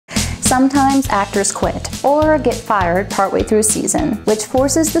Sometimes actors quit or get fired partway through a season, which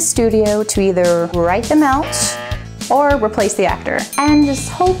forces the studio to either write them out or replace the actor, and just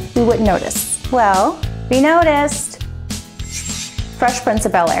hope we wouldn't notice. Well, we noticed. Fresh Prince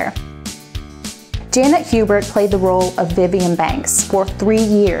of BEL-AIR. Janet Hubert played the role of Vivian Banks for 3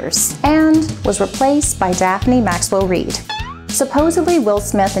 years and was replaced by Daphne Maxwell Reid. Supposedly, Will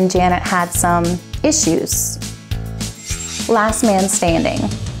Smith and Janet had some issues. Last Man Standing.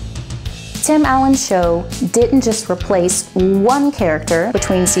 Tim Allen's show didn't just replace one character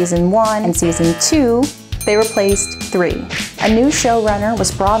between season 1 and season 2, they replaced 3. A new showrunner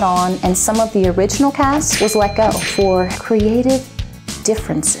was brought on and some of the original cast was let go for creative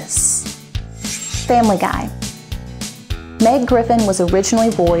differences. Family Guy. Meg Griffin was originally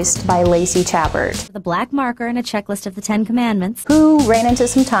voiced by Lacey Chabert, the black marker and a checklist of the 10 Commandments, who ran into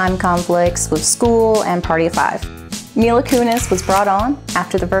some time conflicts with school and Party of Five. Mila Kunis was brought on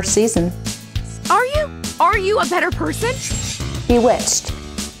after the first season. Are you a better person? Bewitched.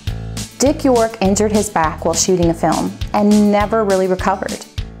 Dick York injured his back while shooting a film and never really recovered.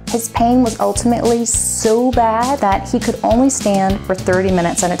 His pain was ultimately so bad that he could only stand for 30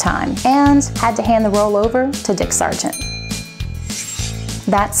 minutes at a time and had to hand the role over to Dick Sargent.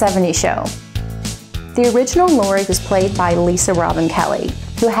 That 70s Show. The original Lori was played by Lisa Robin Kelly,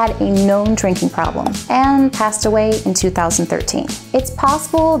 who had a known drinking problem and passed away in 2013. It's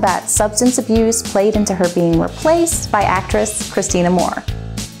possible that substance abuse played into her being replaced by actress Christina Moore.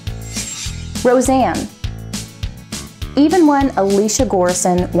 Roseanne. Even when Alicia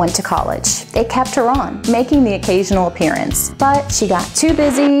Gorison went to college, they kept her on, making the occasional appearance. But she got too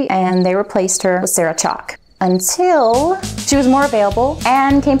busy and they replaced her with Sarah Chalke, until she was more available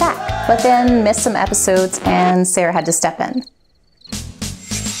and came back, but then missed some episodes and Sarah had to step in.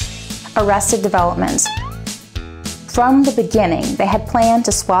 Arrested Development. From the beginning, they had planned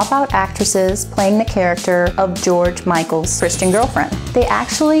to swap out actresses playing the character of George Michael's Christian girlfriend. They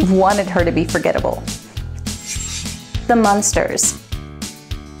actually wanted her to be forgettable. The Munsters.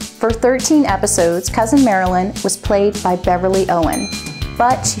 For 13 episodes, Cousin Marilyn was played by Beverly Owen,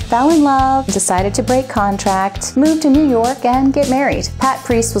 but she fell in love, decided to break contract, moved to New York, and get married. Pat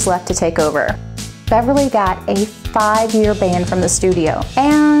Priest was left to take over. Beverly got a 5-year ban from the studio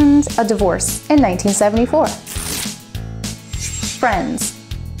and a divorce in 1974. Friends.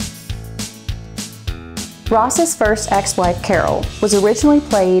 Ross's first ex-wife, Carol, was originally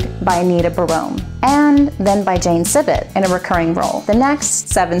played by Anita Barone and then by Jane Sibbett in a recurring role the next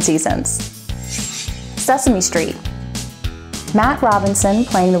 7 seasons. Sesame Street. Matt Robinson,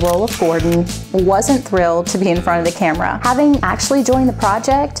 playing the role of Gordon, wasn't thrilled to be in front of the camera, having actually joined the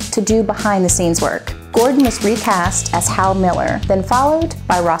project to do behind-the-scenes work. Gordon was recast as Hal Miller, then followed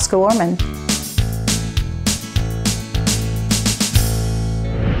by Roscoe Orman.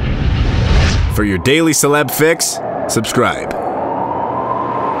 For your daily celeb fix, subscribe.